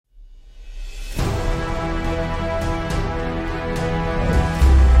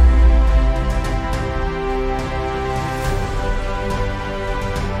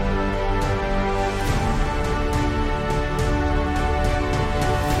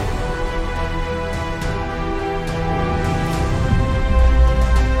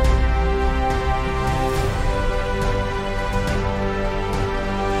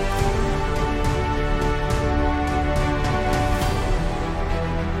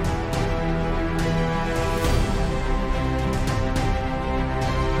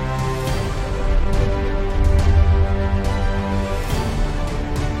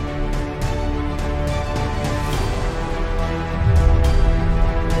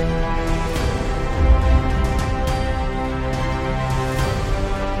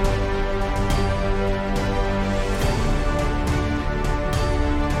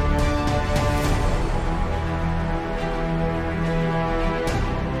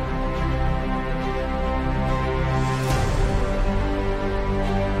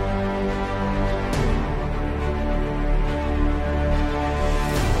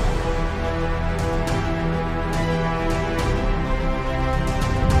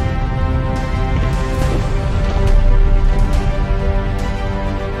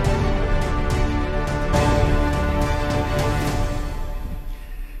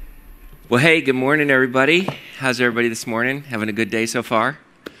Well, hey, good morning, everybody. How's everybody this morning? Having a good day so far?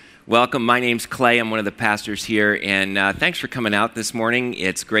 Welcome. My name's Clay. I'm one of the pastors here, and thanks for coming out this morning.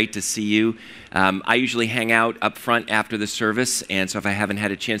 It's great to see you. I usually hang out up front after the service, and so if I haven't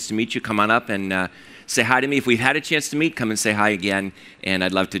had a chance to meet you, come on up and say hi to me. If we've had a chance to meet, come and say hi again, and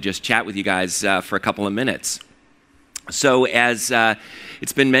I'd love to just chat with you guys for a couple of minutes. So as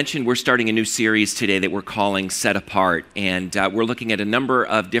it's been mentioned, we're starting a new series today that we're calling Set Apart, and we're looking at a number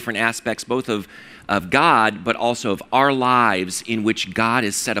of different aspects, both of God, but also of our lives in which God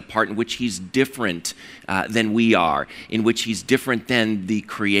is set apart, in which He's different than we are, in which He's different than the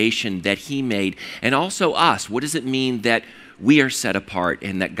creation that He made, and also us. What does it mean that we are set apart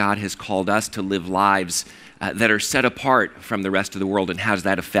and that God has called us to live lives that are set apart from the rest of the world, and how does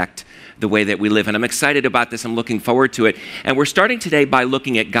that affect the way that we live? And I'm excited about this. I'm looking forward to it. And we're starting today by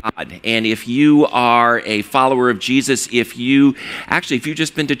looking at God. And if you are a follower of Jesus, if you've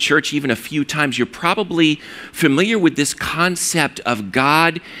just been to church even a few times, you're probably familiar with this concept of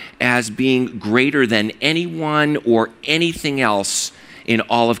God as being greater than anyone or anything else in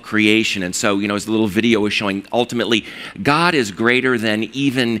all of creation. And so, as the little video was showing, ultimately, God is greater than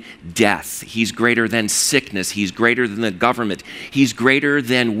even death. He's greater than sickness. He's greater than the government. He's greater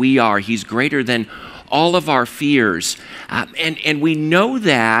than we are. He's greater than all of our fears. And we know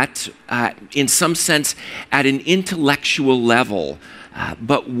that, in some sense, at an intellectual level.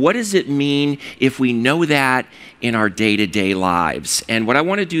 But what does it mean if we know that in our day-to-day lives? And what I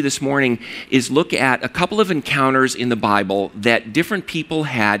want to do this morning is look at a couple of encounters in the Bible that different people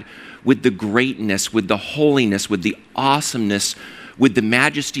had with the greatness, with the holiness, with the awesomeness, with the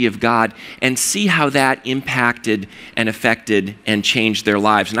majesty of God, and see how that impacted and affected and changed their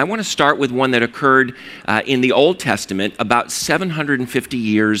lives. And I want to start with one that occurred in the Old Testament about 750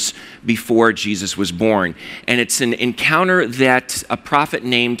 years before Jesus was born. And it's an encounter that a prophet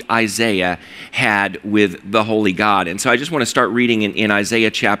named Isaiah had with the Holy God. And so I just want to start reading in Isaiah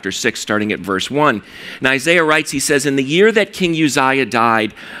chapter 6, starting at verse 1. And Isaiah writes, he says, "In the year that King Uzziah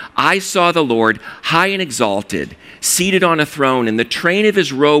died, I saw the Lord high and exalted, seated on a throne, and the train of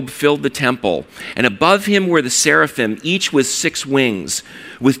his robe filled the temple. And above him were the seraphim, each with 6 wings.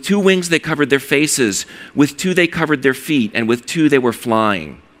 With 2 wings they covered their faces, with 2 they covered their feet, and with 2 they were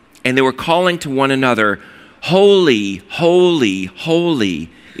flying. And they were calling to one another, 'Holy, holy, holy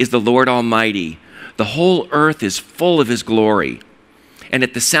is the Lord Almighty. The whole earth is full of His glory.' And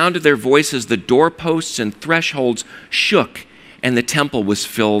at the sound of their voices, the doorposts and thresholds shook, and the temple was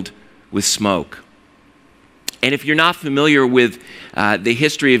filled with smoke." And if you're not familiar with the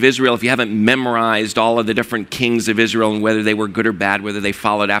history of Israel, if you haven't memorized all of the different kings of Israel and whether they were good or bad, whether they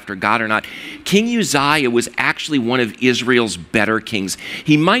followed after God or not, King Uzziah was actually one of Israel's better kings.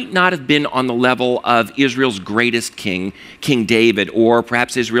 He might not have been on the level of Israel's greatest king, King David, or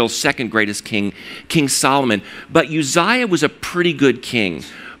perhaps Israel's second greatest king, King Solomon. But Uzziah was a pretty good king.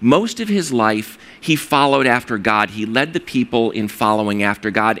 Most of his life, he followed after God. He led the people in following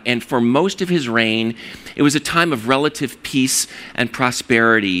after God. And for most of his reign, it was a time of relative peace and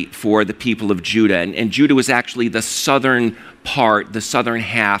prosperity for the people of Judah. And Judah was actually the southern part, the southern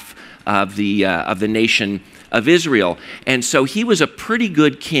half of the nation of Israel. And so he was a pretty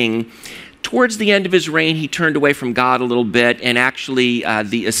good king. Towards the end of his reign, he turned away from God a little bit, and actually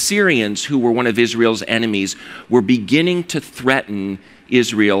the Assyrians, who were one of Israel's enemies, were beginning to threaten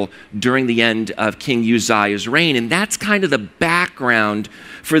Israel during the end of King Uzziah's reign. And that's kind of the background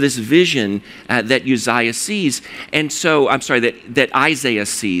for this vision that Uzziah sees. And so, that Isaiah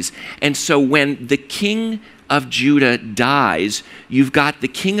sees. And so when the king of Judah dies, you've got the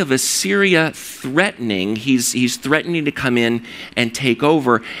king of Assyria threatening. He's threatening to come in and take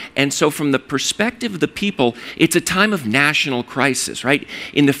over. And so from the perspective of the people, it's a time of national crisis, right?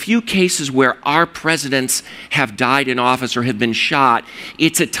 In the few cases where our presidents have died in office or have been shot,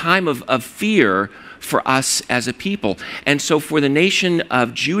 it's a time of fear for us as a people. And so for the nation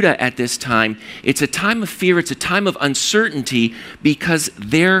of Judah at this time, it's a time of fear, it's a time of uncertainty, because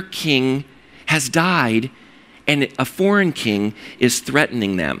their king has died and a foreign king is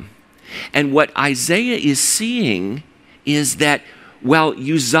threatening them. And what Isaiah is seeing is that while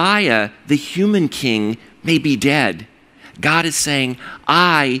Uzziah, the human king, may be dead, God is saying,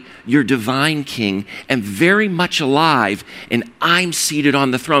 I, your divine king, am very much alive, and I'm seated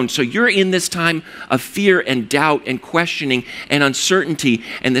on the throne. So you're in this time of fear and doubt and questioning and uncertainty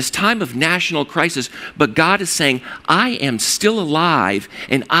and this time of national crisis. But God is saying, I am still alive,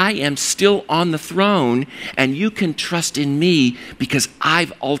 and I am still on the throne, and you can trust in me because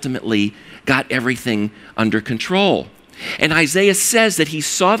I've ultimately got everything under control. And Isaiah says that he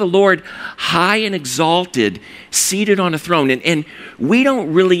saw the Lord high and exalted, seated on a throne. And we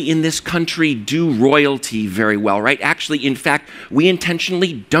don't really in this country do royalty very well, right? Actually, in fact, we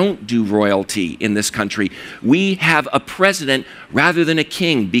intentionally don't do royalty in this country. We have a president rather than a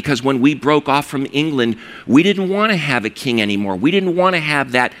king, because when we broke off from England, we didn't want to have a king anymore. We didn't want to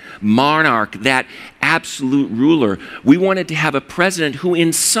have that monarch, that absolute ruler. We wanted to have a president who,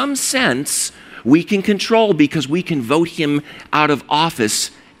 in some sense, we can control because we can vote him out of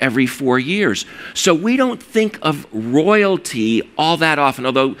office every 4 years. So we don't think of royalty all that often,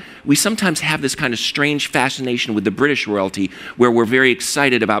 although we sometimes have this kind of strange fascination with the British royalty where we're very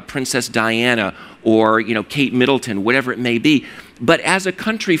excited about Princess Diana or, Kate Middleton, whatever it may be. But as a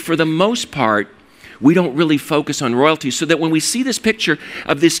country, for the most part, we don't really focus on royalty, so that when we see this picture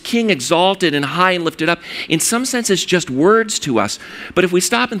of this king exalted and high and lifted up, in some sense it's just words to us. But if we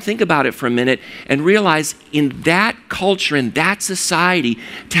stop and think about it for a minute and realize in that culture, in that society,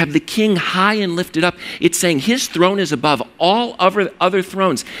 to have the king high and lifted up, it's saying his throne is above all other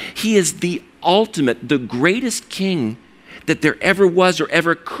thrones. He is the ultimate, the greatest king that there ever was or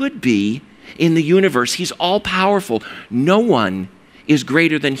ever could be in the universe. He's all powerful. No one is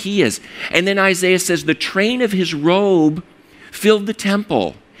greater than he is. And then Isaiah says the train of his robe filled the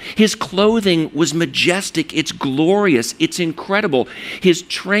temple. His clothing was majestic, it's glorious, it's incredible. His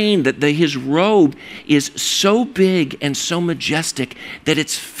train, his robe is so big and so majestic that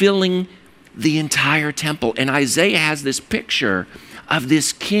it's filling the entire temple. And Isaiah has this picture of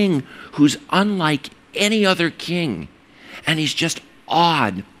this king who's unlike any other king. And he's just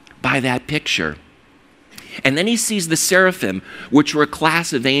awed by that picture. And then he sees the seraphim, which were a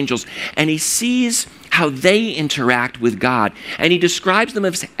class of angels, and he sees how they interact with God. And he describes them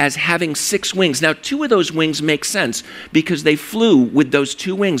as having 6 wings. Now, 2 of those wings make sense because they flew with those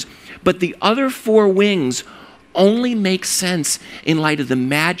 2 wings. But the other 4 wings only make sense in light of the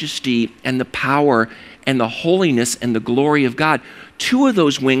majesty and the power and the holiness and the glory of God. 2 of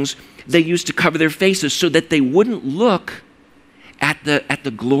those wings they used to cover their faces so that they wouldn't look at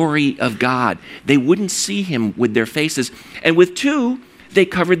the glory of God. They wouldn't see him with their faces. And with 2, they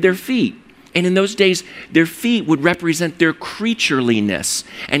covered their feet. And in those days, their feet would represent their creatureliness.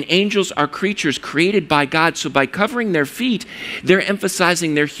 And angels are creatures created by God. So by covering their feet, they're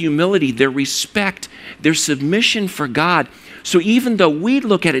emphasizing their humility, their respect, their submission for God. So even though we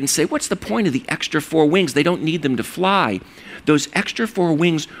look at it and say, what's the point of the extra 4 wings? They don't need them to fly. Those extra 4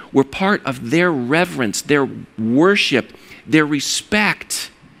 wings were part of their reverence, their worship, their respect,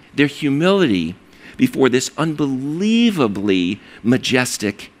 their humility before this unbelievably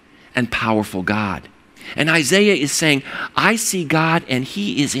majestic and powerful God. And Isaiah is saying, I see God and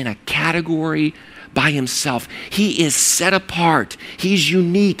he is in a category by himself. He is set apart. He's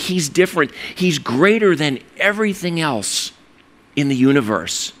unique. He's different. He's greater than everything else in the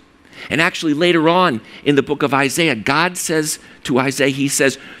universe. And actually later on in the book of Isaiah, God says to Isaiah, he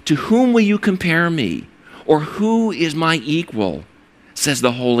says, to whom will you compare me? Or who is my equal? Says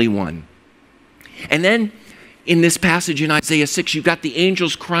the Holy One. And then in this passage in Isaiah 6, you've got the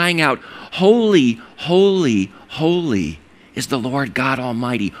angels crying out, holy, holy, holy is the Lord God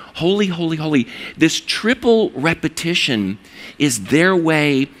Almighty. Holy, holy, holy. This triple repetition is their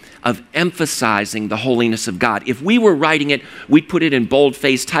way of emphasizing the holiness of God. If we were writing it, we'd put it in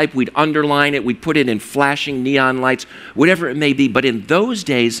bold-faced type, we'd underline it, we'd put it in flashing neon lights, whatever it may be. But in those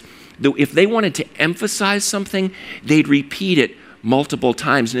days, if they wanted to emphasize something, they'd repeat it multiple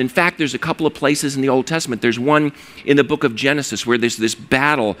times. And in fact, there's a couple of places in the Old Testament. There's one in the book of Genesis where there's this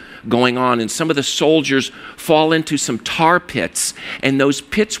battle going on, and some of the soldiers fall into some tar pits, and those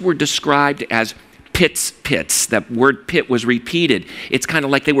pits were described as pits. That word pit was repeated. It's kind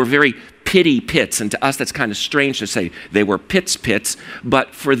of like they were very pity pits, and to us that's kind of strange to say they were pits,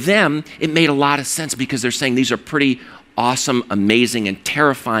 but for them it made a lot of sense because they're saying these are pretty awesome, amazing, and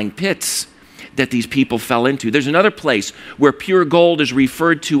terrifying pits that these people fell into. There's another place where pure gold is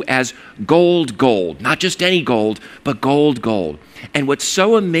referred to as gold, not just any gold, but gold. And what's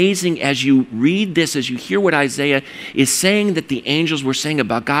so amazing as you read this, as you hear what Isaiah is saying that the angels were saying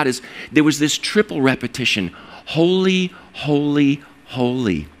about God, is there was this triple repetition, holy, holy,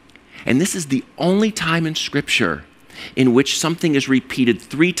 holy. And this is the only time in Scripture in which something is repeated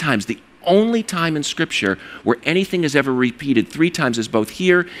 3 times. The only time in Scripture where anything is ever repeated 3 times is both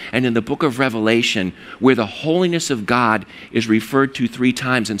here and in the book of Revelation, where the holiness of God is referred to 3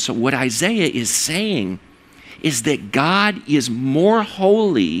 times. And so what Isaiah is saying is that God is more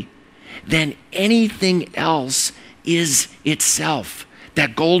holy than anything else is itself.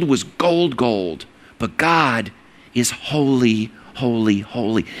 That gold was gold, but God is holy, holy,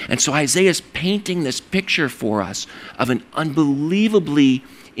 holy. And so Isaiah's painting this picture for us of an unbelievably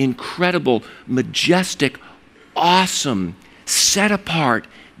incredible, majestic, awesome, set apart,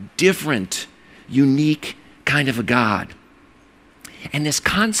 different, unique kind of a God. And this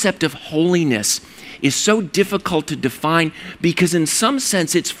concept of holiness is so difficult to define because in some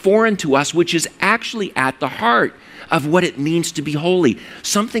sense it's foreign to us, which is actually at the heart of what it means to be holy.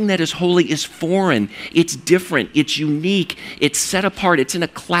 Something that is holy is foreign, it's different, it's unique, it's set apart, it's in a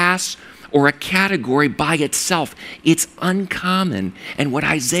class or a category by itself. It's uncommon. And what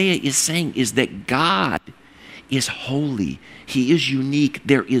Isaiah is saying is that God is holy. He is unique.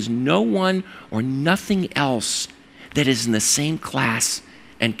 There is no one or nothing else that is in the same class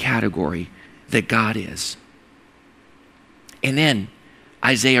and category that God is. And then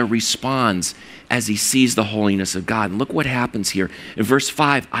Isaiah responds as he sees the holiness of God. And look what happens here. In verse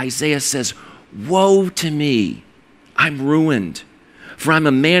 5, Isaiah says, "Woe to me, I'm ruined. For I'm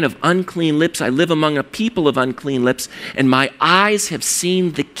a man of unclean lips. I live among a people of unclean lips, and my eyes have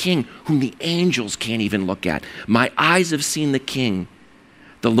seen the King, whom the angels can't even look at. My eyes have seen the King,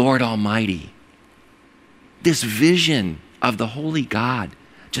 the Lord Almighty." This vision of the holy God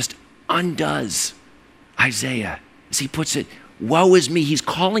just undoes Isaiah. As he puts it, woe is me. He's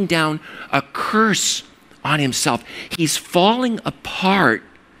calling down a curse on himself. He's falling apart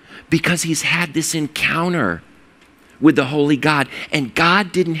because he's had this encounter with the holy God. And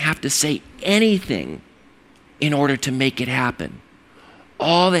God didn't have to say anything in order to make it happen.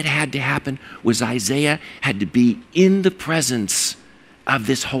 All that had to happen was Isaiah had to be in the presence of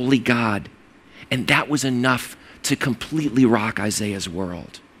this holy God. And that was enough to completely rock Isaiah's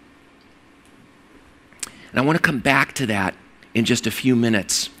world. And I want to come back to that in just a few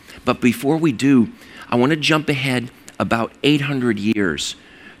minutes. But before we do, I want to jump ahead about 800 years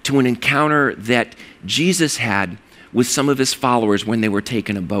to an encounter that Jesus had with some of his followers when they were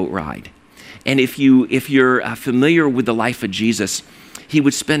taking a boat ride. And if you're familiar with the life of Jesus, he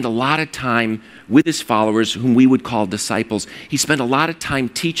would spend a lot of time with his followers, whom we would call disciples. He spent a lot of time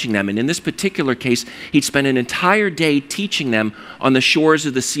teaching them. And in this particular case, he'd spent an entire day teaching them on the shores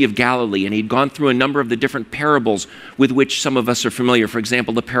of the Sea of Galilee. And he'd gone through a number of the different parables with which some of us are familiar. For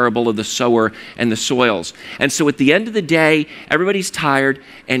example, the parable of the sower and the soils. And so at the end of the day, everybody's tired.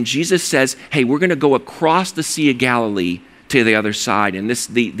 And Jesus says, hey, we're going to go across the Sea of Galilee to the other side. And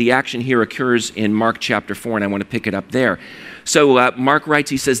the action here occurs in Mark chapter 4, and I want to pick it up there. So Mark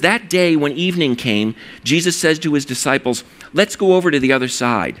writes, he says, that day when evening came, Jesus says to his disciples, let's go over to the other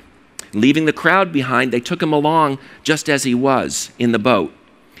side. Leaving the crowd behind, they took him along just as he was in the boat.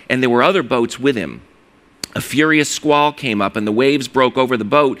 And there were other boats with him. A furious squall came up, and the waves broke over the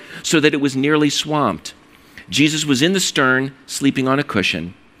boat so that it was nearly swamped. Jesus was in the stern, sleeping on a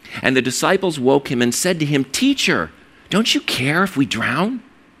cushion. And the disciples woke him and said to him, "Teacher, don't you care if we drown?"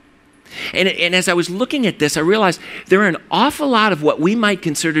 And as I was looking at this, I realized there are an awful lot of what we might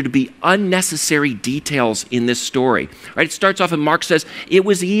consider to be unnecessary details in this story. Right? It starts off and Mark says, it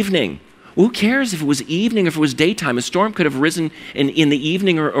was evening. Well, who cares if it was evening or if it was daytime? A storm could have risen in the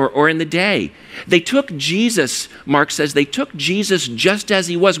evening or in the day. They took Jesus, Mark says, they took Jesus just as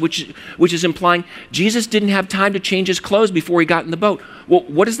he was, which is implying Jesus didn't have time to change his clothes before he got in the boat. Well,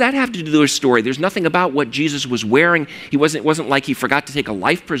 what does that have to do with his story? There's nothing about what Jesus was wearing. It wasn't like he forgot to take a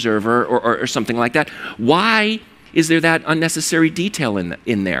life preserver or something like that. Why is there that unnecessary detail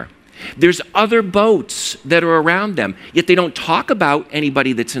in there? There's other boats that are around them, yet they don't talk about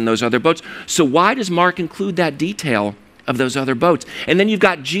anybody that's in those other boats. So why does Mark include that detail of those other boats? And then you've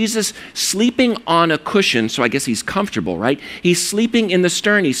got Jesus sleeping on a cushion, so I guess he's comfortable, right? He's sleeping in the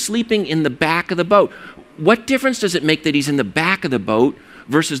stern. He's sleeping in the back of the boat. What difference does it make that he's in the back of the boat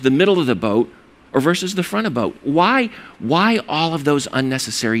versus the middle of the boat or versus the front of the boat? Why all of those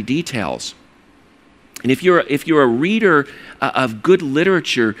unnecessary details? And if you're a reader of good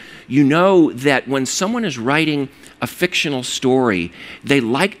literature, you know that when someone is writing a fictional story, they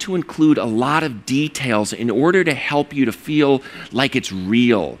like to include a lot of details in order to help you to feel like it's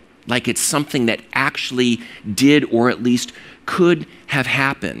real, like it's something that actually did or at least could have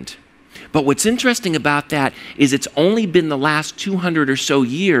happened. But what's interesting about that is it's only been the last 200 or so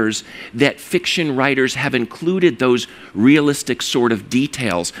years that fiction writers have included those realistic sort of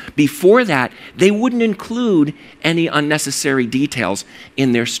details. Before that, they wouldn't include any unnecessary details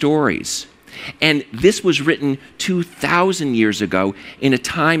in their stories. And this was written 2,000 years ago in a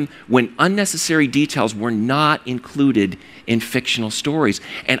time when unnecessary details were not included in fictional stories.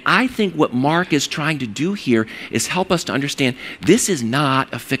 And I think what Mark is trying to do here is help us to understand this is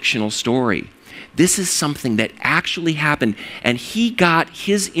not a fictional story. This is something that actually happened, and he got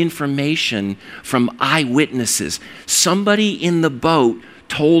his information from eyewitnesses. Somebody in the boat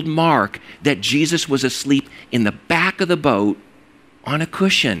told Mark that Jesus was asleep in the back of the boat on a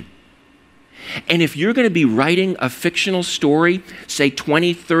cushion. And if you're going to be writing a fictional story, say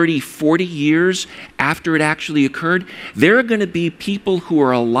 20, 30, 40 years after it actually occurred, there are going to be people who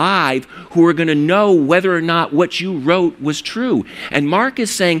are alive who are going to know whether or not what you wrote was true. And Mark is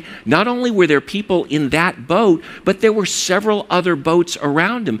saying not only were there people in that boat, but there were several other boats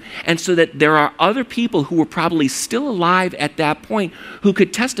around him. And so that there are other people who were probably still alive at that point who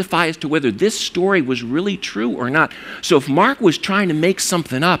could testify as to whether this story was really true or not. So if Mark was trying to make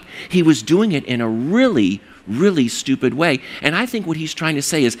something up, he was doing it in a really, really stupid way. And I think what he's trying to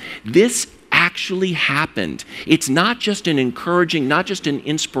say is this actually happened. It's not just an encouraging, not just an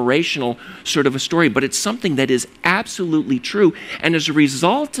inspirational sort of a story, but it's something that is absolutely true. And as a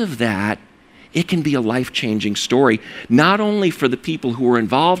result of that, it can be a life-changing story, not only for the people who are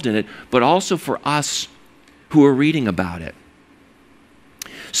involved in it, but also for us who are reading about it.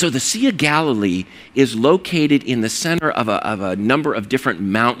 So the Sea of Galilee is located in the center of a number of different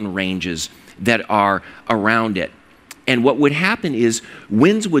mountain ranges that are around it. And what would happen is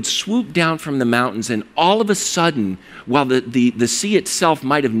winds would swoop down from the mountains, and all of a sudden, while the sea itself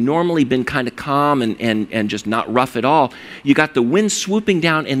might have normally been kind of calm and just not rough at all, you got the wind swooping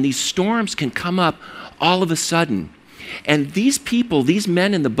down, and these storms can come up all of a sudden. And these people, these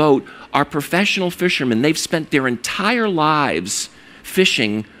men in the boat, are professional fishermen. They've spent their entire lives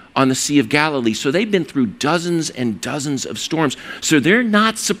fishing on the Sea of Galilee. So they've been through dozens and dozens of storms. So they're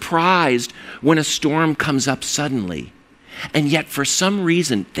not surprised when a storm comes up suddenly. And yet, for some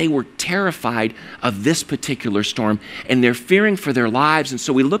reason, they were terrified of this particular storm, and they're fearing for their lives. And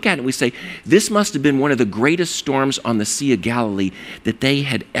so we look at it and we say, this must have been one of the greatest storms on the Sea of Galilee that they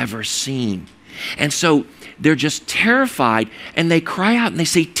had ever seen. And so they're just terrified, and they cry out and they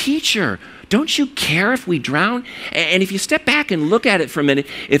say, "Teacher, don't you care if we drown?" And if you step back and look at it for a minute,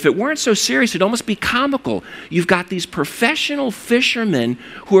 if it weren't so serious, it'd almost be comical. You've got these professional fishermen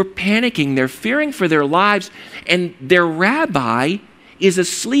who are panicking. They're fearing for their lives, and their rabbi is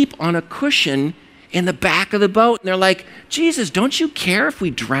asleep on a cushion in the back of the boat. And they're like, "Jesus, don't you care if we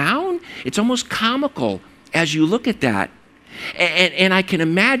drown?" It's almost comical as you look at that. And I can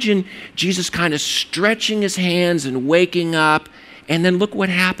imagine Jesus kind of stretching his hands and waking up. And then look what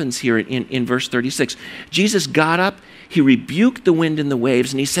happens here in verse 36. Jesus got up, he rebuked the wind and the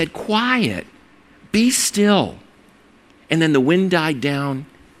waves, and he said, "Quiet, be still." And then the wind died down,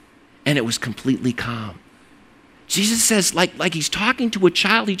 and it was completely calm. Jesus says, like he's talking to a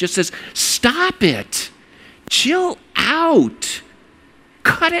child, he just says, "Stop it. Chill out.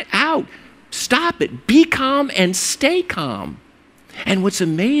 Cut it out. Stop it. Be calm and stay calm." And what's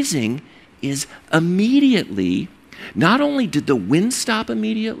amazing is immediately, not only did the wind stop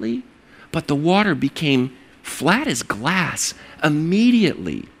immediately, but the water became flat as glass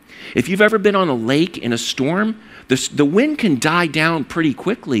immediately. If you've ever been on a lake in a storm, the wind can die down pretty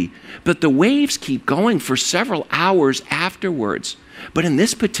quickly, but the waves keep going for several hours afterwards. But in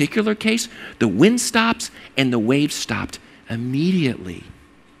this particular case, the wind stops and the waves stopped immediately.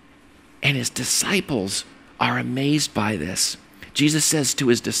 And his disciples are amazed by this. Jesus says to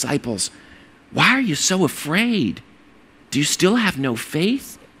his disciples, "Why are you so afraid? Do you still have no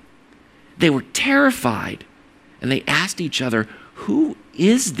faith?" They were terrified, and they asked each other, "Who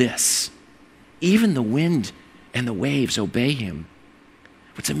is this? Even the wind and the waves obey him."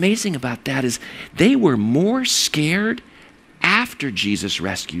 What's amazing about that is they were more scared after Jesus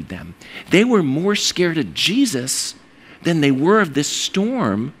rescued them. They were more scared of Jesus than they were of this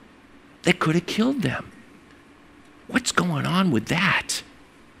storm that could have killed them. What's going on with that?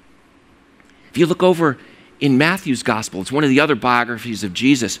 If you look over in Matthew's gospel, it's one of the other biographies of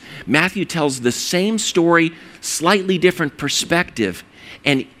Jesus. Matthew tells the same story, slightly different perspective.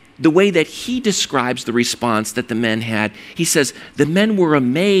 And the way that he describes the response that the men had, he says, the men were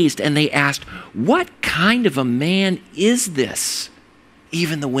amazed and they asked, "What kind of a man is this?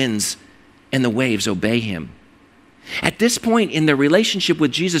 Even the winds and the waves obey him." At this point in their relationship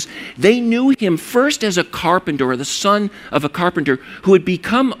with Jesus, they knew him first as a carpenter, or the son of a carpenter who had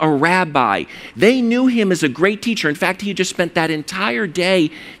become a rabbi. They knew him as a great teacher. In fact, he just spent that entire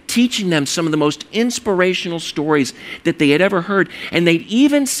day teaching them some of the most inspirational stories that they had ever heard. And they'd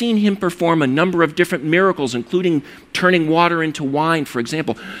even seen him perform a number of different miracles, including turning water into wine, for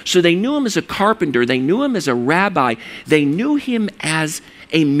example. So they knew him as a carpenter. They knew him as a rabbi. They knew him as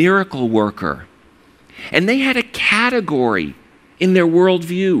a miracle worker. And they had a category in their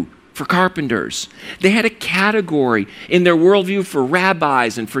worldview for carpenters. They had a category in their worldview for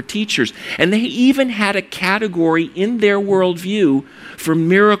rabbis and for teachers. And they even had a category in their worldview for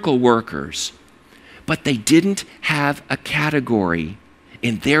miracle workers. But they didn't have a category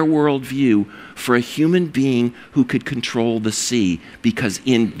in their worldview for a human being who could control the sea, because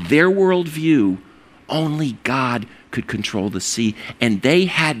in their worldview, only God could control the sea. And they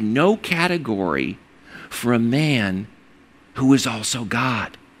had no category for a man who was also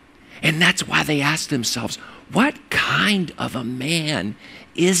God. And that's why they asked themselves, what kind of a man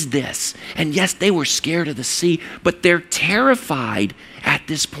is this? And yes, they were scared of the sea, but they're terrified at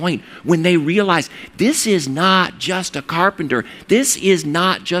this point when they realize this is not just a carpenter. This is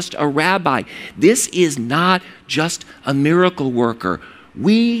not just a rabbi. This is not just a miracle worker.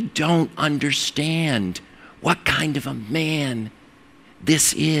 We don't understand what kind of a man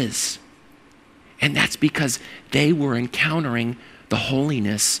this is. And that's because they were encountering the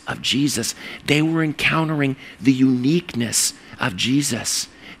holiness of Jesus. They were encountering the uniqueness of Jesus.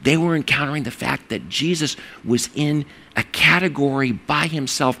 They were encountering the fact that Jesus was in a category by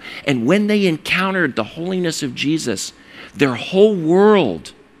himself. And when they encountered the holiness of Jesus, their whole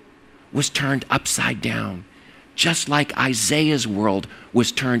world was turned upside down, just like Isaiah's world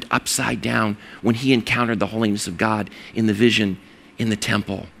was turned upside down when he encountered the holiness of God in the vision in the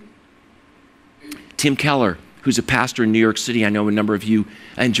temple. Tim Keller, who's a pastor in New York City. I know a number of you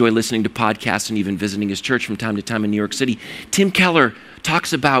enjoy listening to podcasts and even visiting his church from time to time in New York City. Tim Keller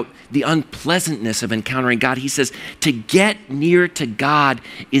talks about the unpleasantness of encountering God. He says, to get near to God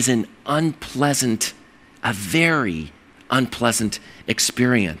is a very unpleasant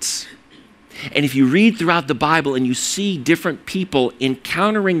experience. And if you read throughout the Bible and you see different people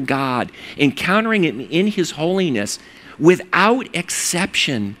encountering God, encountering Him in His holiness, without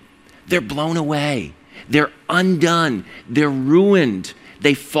exception, they're blown away. They're undone. They're ruined.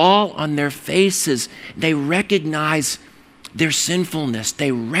 They fall on their faces. They recognize their sinfulness.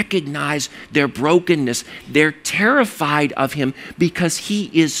 They recognize their brokenness. They're terrified of Him because He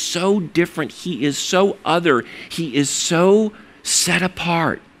is so different. He is so other. He is so set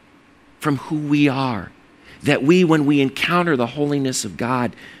apart from who we are that when we encounter the holiness of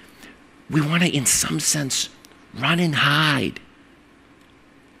God, we want to, in some sense, run and hide.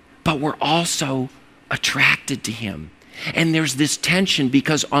 But we're also attracted to Him. And there's this tension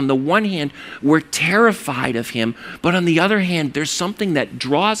because on the one hand, we're terrified of Him, but on the other hand, there's something that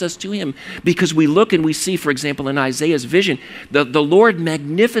draws us to Him because we look and we see, for example, in Isaiah's vision, the Lord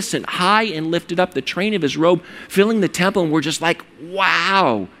magnificent, high and lifted up, the train of His robe filling the temple, and we're just like,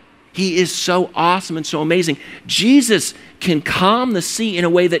 wow, He is so awesome and so amazing. Jesus can calm the sea in a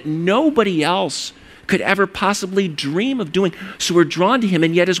way that nobody else could ever possibly dream of doing. So we're drawn to Him,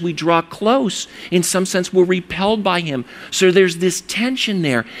 and yet as we draw close, in some sense, we're repelled by Him. So there's this tension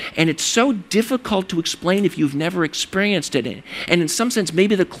there, and it's so difficult to explain if you've never experienced it. And in some sense,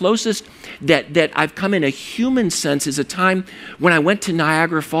 maybe the closest that I've come in a human sense is a time when I went to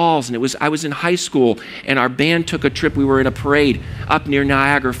Niagara Falls, and I was in high school, and our band took a trip. We were in a parade up near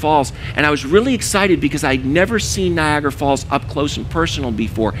Niagara Falls, and I was really excited because I'd never seen Niagara Falls up close and personal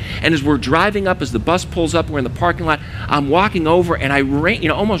before. And as we're driving up, as the bus pulls up, we're in the parking lot, I'm walking over, and I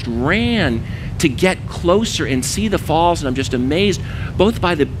almost ran to get closer and see the falls, and I'm just amazed both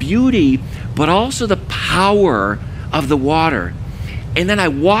by the beauty but also the power of the water. And then I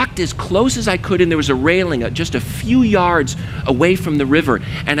walked as close as I could, and there was a railing just a few yards away from the river,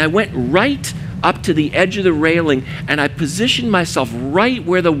 and I went right up to the edge of the railing, and I positioned myself right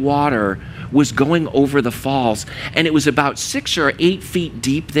where the water was going over the falls. And it was about 6 or 8 feet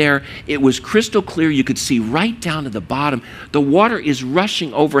deep there. It was crystal clear. You could see right down to the bottom. The water is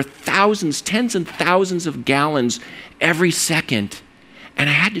rushing over thousands, tens and thousands of gallons every second. And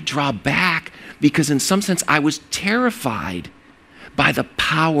I had to draw back because in some sense I was terrified by the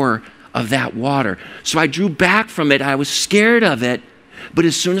power of that water. So I drew back from it. I was scared of it. But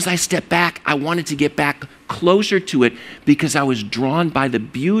as soon as I stepped back, I wanted to get back closer to it because I was drawn by the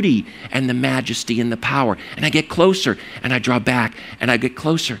beauty and the majesty and the power. And I get closer and I draw back, and I get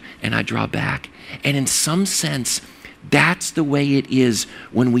closer and I draw back. And in some sense, that's the way it is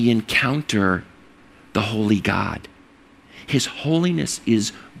when we encounter the holy God. His holiness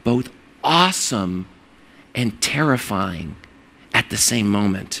is both awesome and terrifying at the same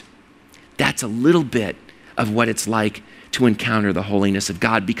moment. That's a little bit of what it's like to encounter the holiness of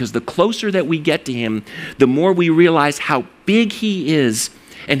God, because the closer that we get to Him, the more we realize how big He is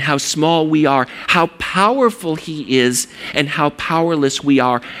and how small we are, how powerful He is and how powerless we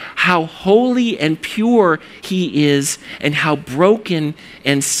are, how holy and pure He is and how broken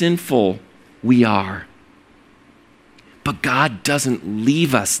and sinful we are. But God doesn't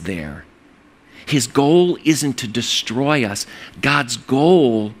leave us there. His goal isn't to destroy us. God's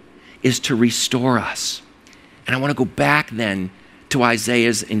goal is to restore us. And I want to go back then to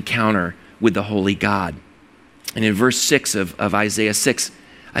Isaiah's encounter with the holy God. And in verse 6 of Isaiah 6,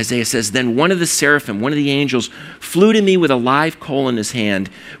 Isaiah says, "Then one of the seraphim, one of the angels, flew to me with a live coal in his hand,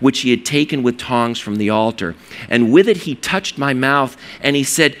 which he had taken with tongs from the altar. And with it he touched my mouth, and he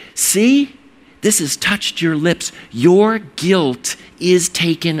said, 'See, this has touched your lips. Your guilt is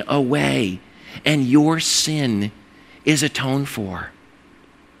taken away, and your sin is atoned for.'"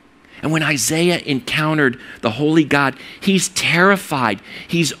 And when Isaiah encountered the holy God, he's terrified.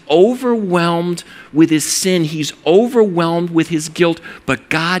 He's overwhelmed with his sin. He's overwhelmed with his guilt. But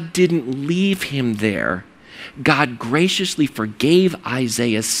God didn't leave him there. God graciously forgave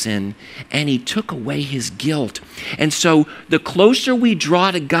Isaiah's sin, and he took away his guilt. And so the closer we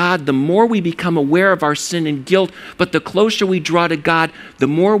draw to God, the more we become aware of our sin and guilt. But the closer we draw to God, the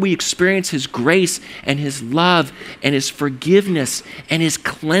more we experience his grace and his love and his forgiveness and his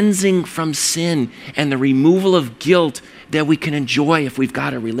cleansing from sin and the removal of guilt that we can enjoy if we've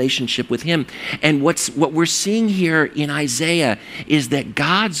got a relationship with him. And what we're seeing here in Isaiah is that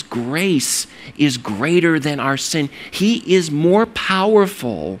God's grace is greater than our sin. He is more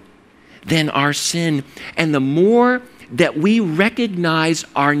powerful than our sin. And the more that we recognize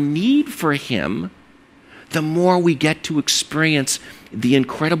our need for him, the more we get to experience the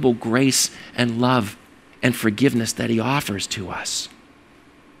incredible grace and love and forgiveness that he offers to us.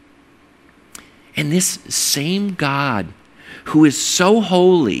 And this same God who is so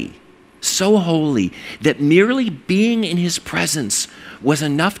holy that merely being in his presence was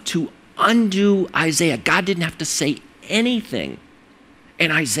enough to undo Isaiah. God didn't have to say anything.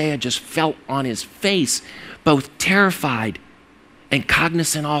 And Isaiah just fell on his face, both terrified and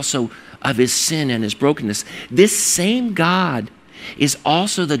cognizant also of his sin and his brokenness. This same God is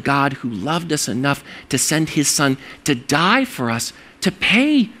also the God who loved us enough to send his son to die for us, to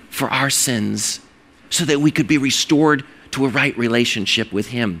pay for our sins, so that we could be restored to a right relationship with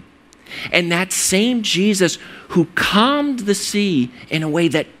him. And that same Jesus who calmed the sea in a way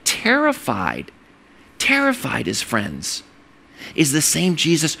that terrified his friends is the same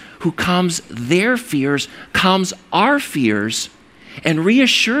Jesus who calms their fears, calms our fears, and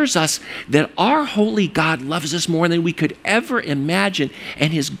reassures us that our holy God loves us more than we could ever imagine.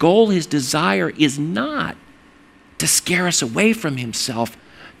 And his goal, his desire is not to scare us away from himself,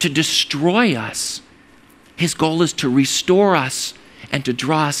 to destroy us. His goal is to restore us and to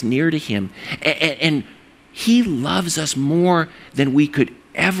draw us near to him. And he loves us more than we could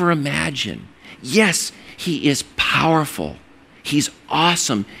ever imagine. Yes, he is powerful. He's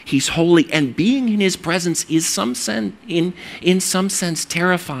awesome. He's holy. And being in his presence is in some sense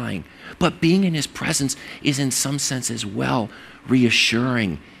terrifying. But being in his presence is in some sense as well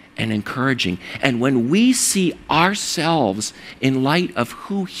reassuring and encouraging. And when we see ourselves in light of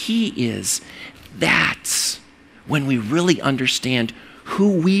who he is, that's when we really understand who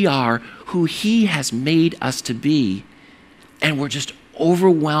we are, who he has made us to be, and we're just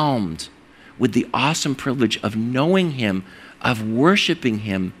overwhelmed with the awesome privilege of knowing him, of worshiping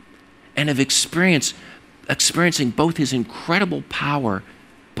him, and of experiencing both his incredible power,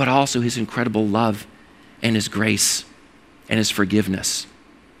 but also his incredible love and his grace and his forgiveness.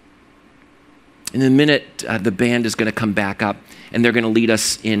 In a minute, the band is going to come back up, and they're going to lead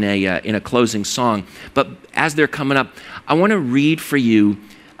us in a closing song. But as they're coming up, I want to read for you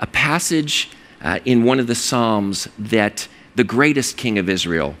a passage in one of the Psalms that the greatest king of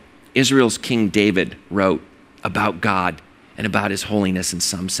Israel, Israel's King David, wrote about God and about his holiness in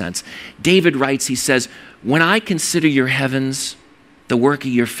some sense. David writes, he says, "When I consider your heavens, the work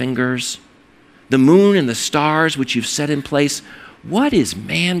of your fingers, the moon and the stars which you've set in place, what is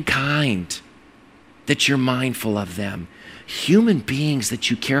mankind that you're mindful of them? Human beings that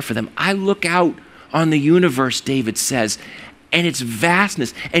you care for them. I look out on the universe," David says, "and its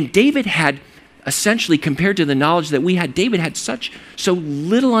vastness." And David had, essentially, compared to the knowledge that we had, David had so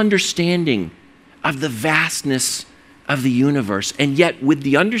little understanding of the vastness of the universe. And yet, with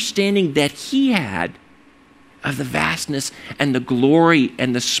the understanding that he had of the vastness and the glory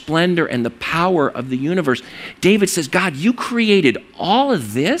and the splendor and the power of the universe, David says, "God, you created all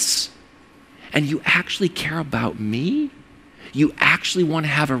of this, and you actually care about me? You actually want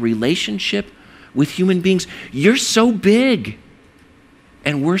to have a relationship with human beings? You're so big,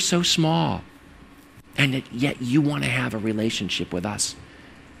 and we're so small, and yet you want to have a relationship with us."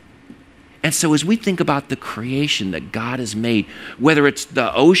 And so as we think about the creation that God has made, whether it's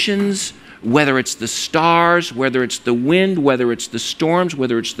the oceans whether it's the stars, whether it's the wind, whether it's the storms,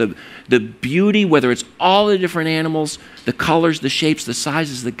 whether it's the beauty, whether it's all the different animals, the colors, the shapes, the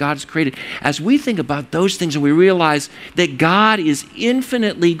sizes that God has created. As we think about those things and we realize that God is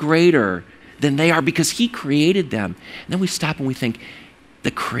infinitely greater than they are because he created them, and then we stop and we think, the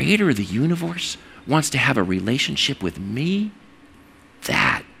creator of the universe wants to have a relationship with me?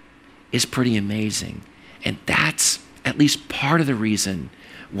 That is pretty amazing. And that's at least part of the reason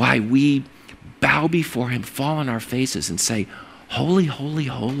why we bow before him, fall on our faces and say, holy, holy,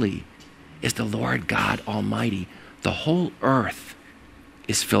 holy is the Lord God Almighty. The whole earth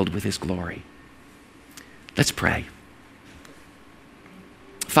is filled with his glory. Let's pray.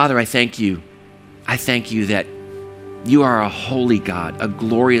 Father, I thank you. I thank you that you are a holy God, a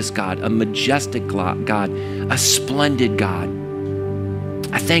glorious God, a majestic God, a splendid God.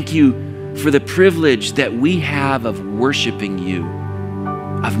 I thank you for the privilege that we have of worshiping you,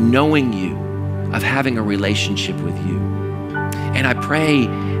 of knowing you, of having a relationship with you. And I pray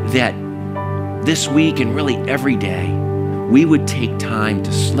that this week and really every day, we would take time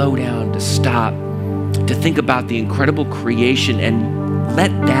to slow down, to stop, to think about the incredible creation and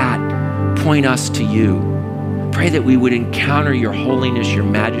let that point us to you. Pray that we would encounter your holiness, your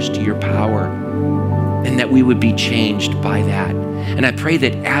majesty, your power, and that we would be changed by that. And I pray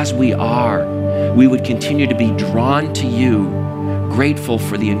that as we are, we would continue to be drawn to you, grateful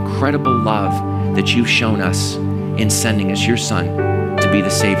for the incredible love that you've shown us in sending us your Son to be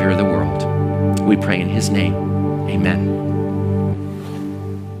the Savior of the world. We pray in his name. Amen.